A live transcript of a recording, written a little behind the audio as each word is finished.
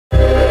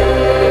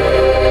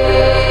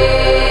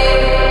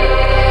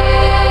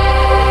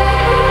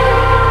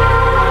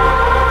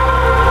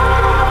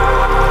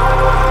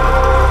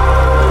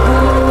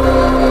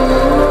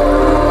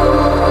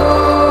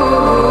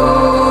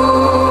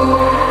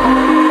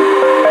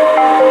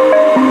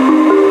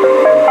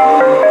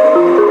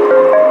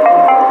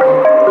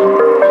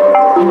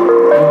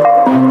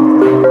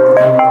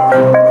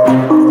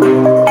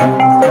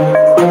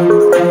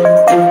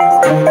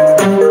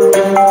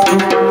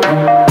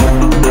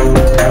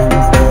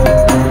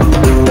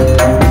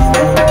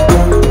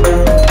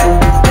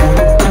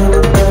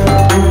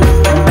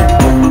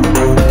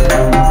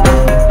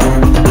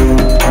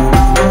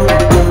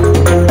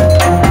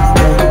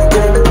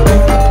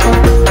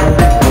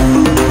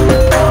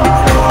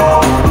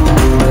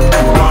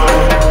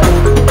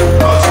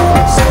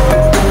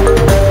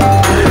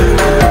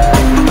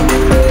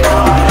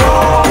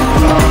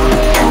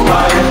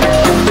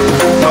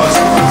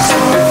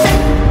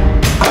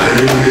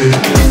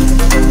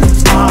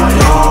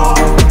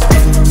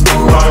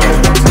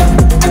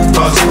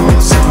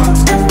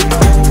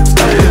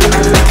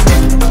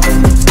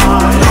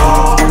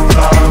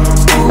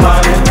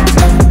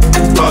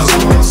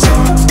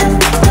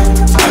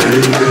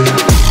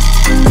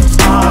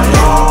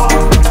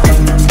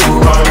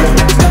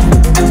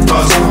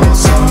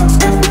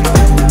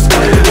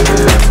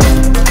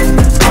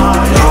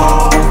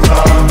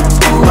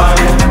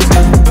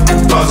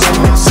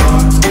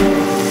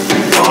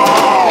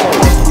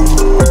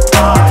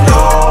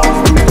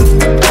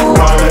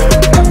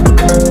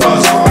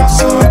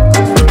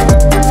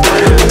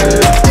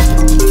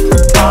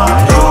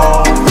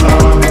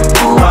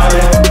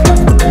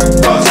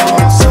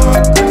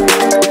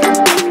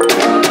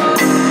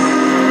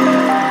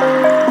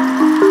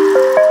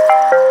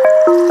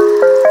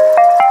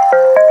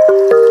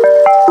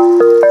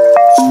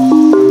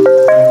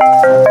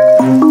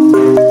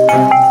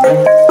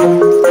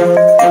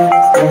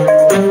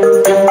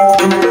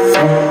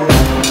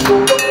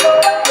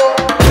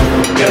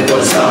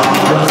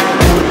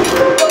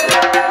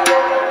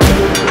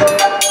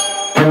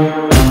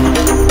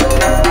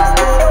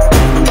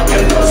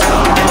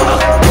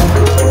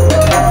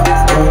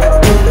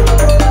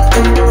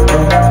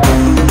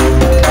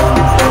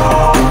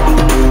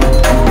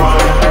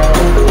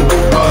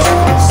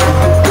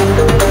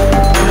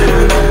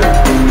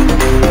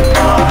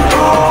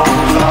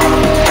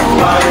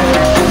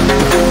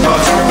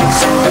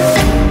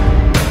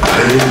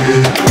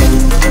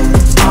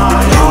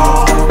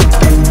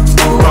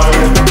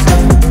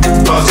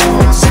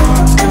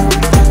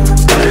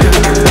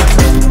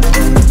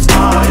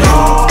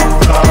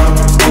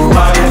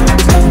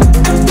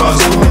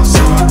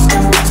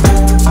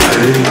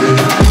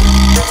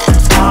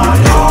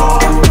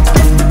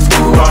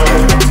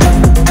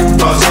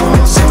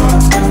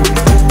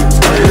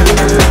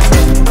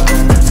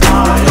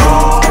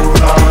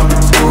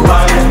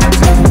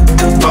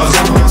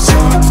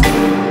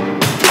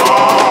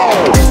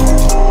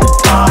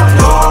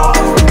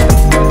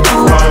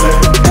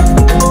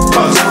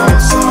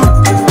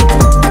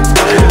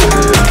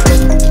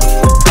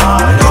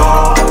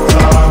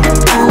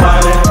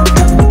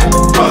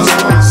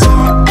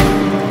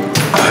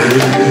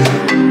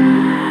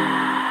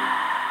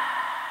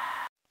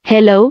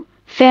Hello,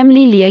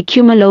 family, Leah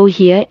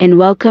here, and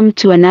welcome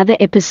to another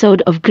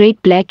episode of Great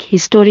Black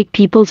Historic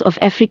Peoples of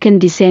African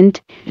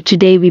Descent.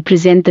 Today we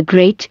present the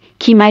great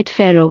Khemite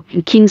pharaoh,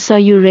 King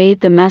Sahure,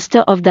 the master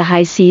of the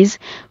high seas,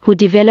 who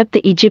developed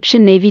the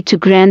Egyptian navy to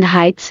grand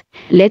heights.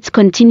 Let's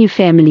continue,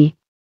 family.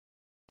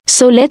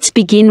 So let's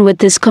begin with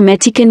this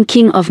Khemitian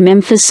king of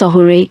Memphis.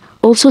 Sahure,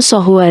 also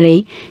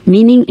Sahure,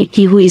 meaning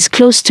he who is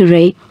close to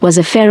Re, was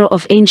a pharaoh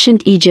of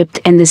ancient Egypt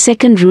and the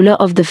second ruler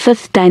of the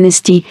Fifth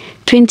Dynasty,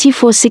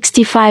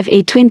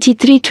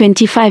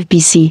 2465–2325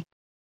 BC.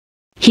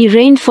 He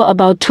reigned for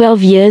about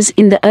 12 years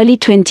in the early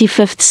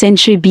 25th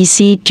century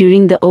BC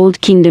during the Old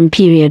Kingdom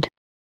period.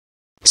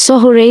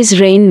 Sahure's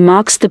reign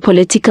marks the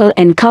political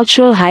and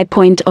cultural high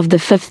point of the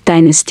Fifth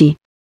Dynasty.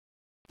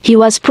 He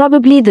was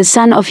probably the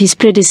son of his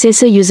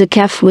predecessor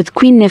Userkaf with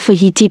Queen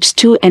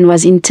Neferirkare II and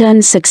was in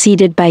turn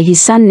succeeded by his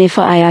son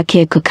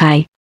Neferirkare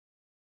Kakai.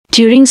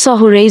 During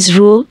Sahure's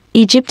rule,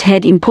 Egypt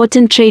had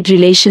important trade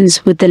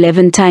relations with the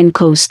Levantine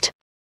coast.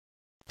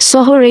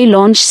 Sahure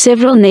launched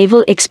several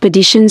naval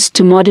expeditions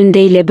to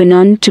modern-day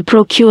Lebanon to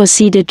procure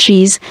cedar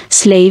trees,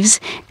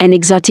 slaves, and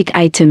exotic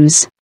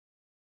items.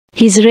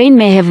 His reign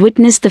may have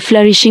witnessed the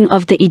flourishing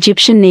of the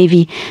Egyptian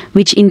navy,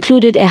 which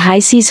included a high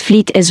seas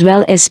fleet as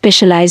well as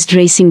specialized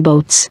racing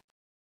boats.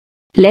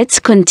 Let's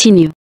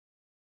continue.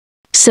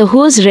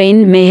 Sahure's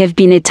reign may have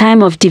been a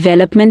time of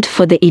development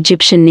for the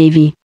Egyptian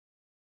navy.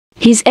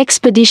 His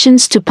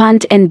expeditions to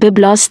Punt and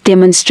Byblos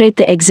demonstrate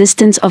the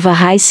existence of a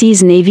high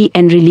seas navy,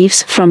 and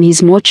reliefs from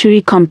his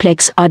mortuary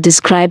complex are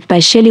described by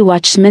Shelley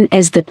Watchman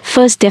as the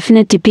first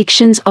definite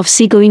depictions of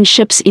seagoing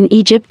ships in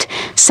Egypt,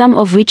 some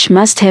of which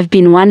must have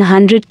been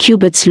 100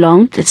 cubits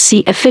long,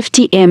 c.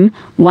 50 m,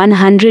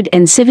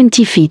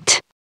 170 feet.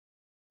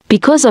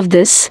 Because of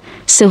this,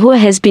 Sahure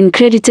has been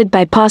credited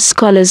by past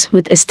scholars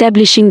with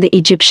establishing the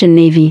Egyptian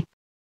navy.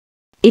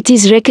 It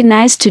is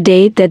recognized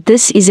today that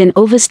this is an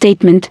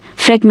overstatement.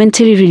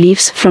 Fragmentary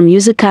reliefs from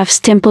Userkaf's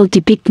temple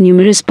depict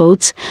numerous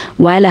boats,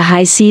 while a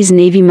high seas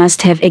navy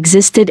must have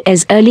existed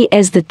as early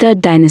as the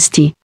Third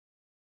Dynasty.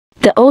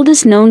 The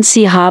oldest known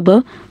sea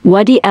harbor,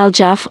 Wadi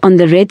al-Jaf on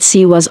the Red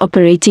Sea, was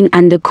operating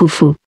under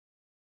Khufu.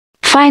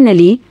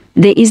 Finally,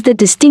 there is the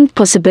distinct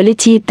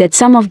possibility that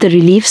some of the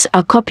reliefs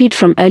are copied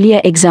from earlier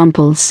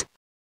examples.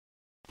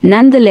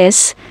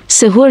 Nonetheless,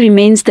 Sahure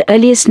remains the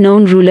earliest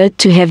known ruler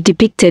to have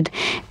depicted,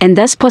 and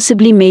thus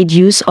possibly made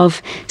use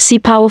of, sea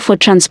power for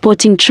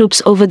transporting troops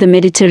over the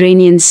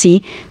Mediterranean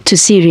Sea to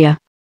Syria.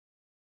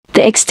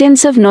 The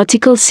extensive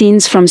nautical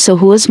scenes from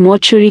Sahure's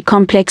mortuary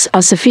complex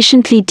are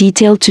sufficiently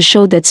detailed to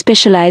show that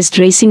specialized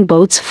racing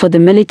boats for the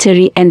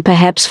military and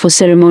perhaps for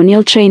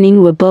ceremonial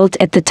training were built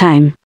at the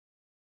time.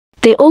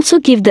 They also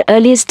give the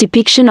earliest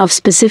depiction of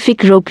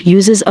specific rope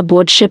uses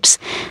aboard ships,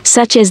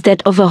 such as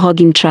that of a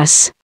hogging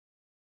truss.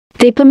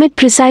 They permit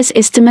precise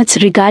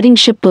estimates regarding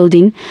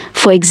shipbuilding,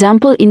 for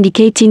example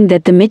indicating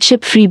that the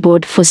midship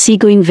freeboard for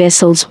seagoing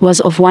vessels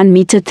was of 1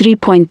 meter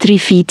 3.3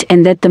 feet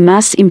and that the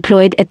masts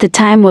employed at the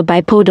time were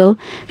bipodal,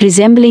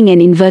 resembling an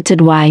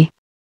inverted Y.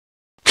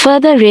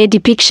 Further rare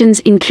depictions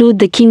include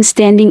the king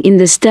standing in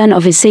the stern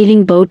of a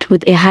sailing boat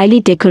with a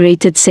highly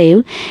decorated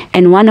sail,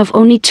 and one of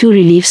only 2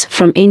 reliefs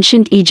from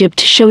ancient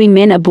Egypt showing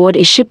men aboard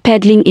a ship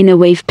paddling in a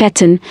wave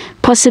pattern,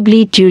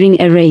 possibly during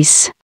a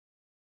race.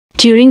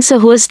 During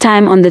Sahure's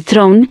time on the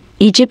throne,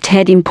 Egypt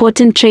had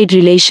important trade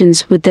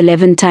relations with the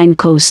Levantine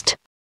coast.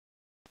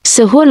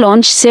 Sahure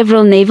launched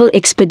several naval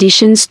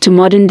expeditions to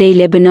modern-day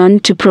Lebanon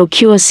to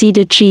procure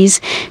cedar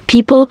trees,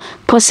 people,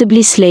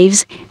 possibly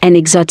slaves, and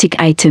exotic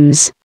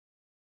items.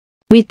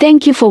 We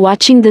thank you for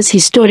watching this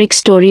historic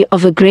story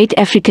of a great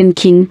African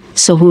king,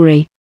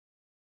 Sahure.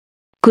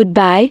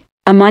 Goodbye,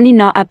 Amani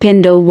na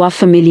Apendo wa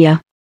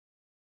Familia.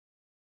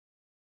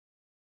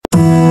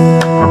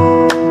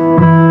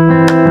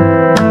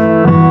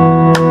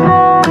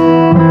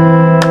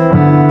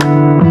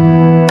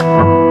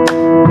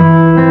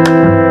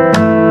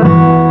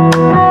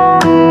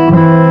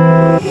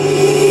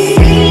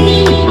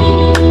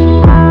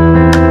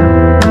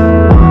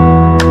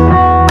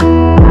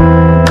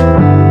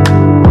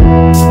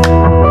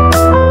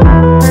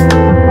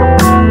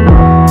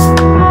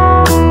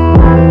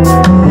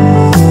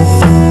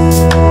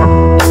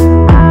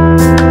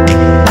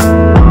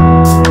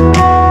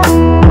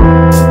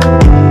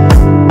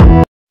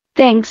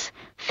 Thanks,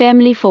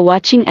 family, for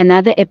watching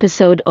another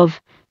episode of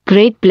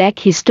Great Black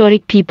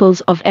Historic Peoples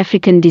of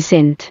African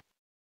Descent.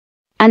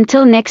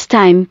 Until next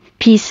time,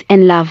 peace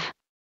and love.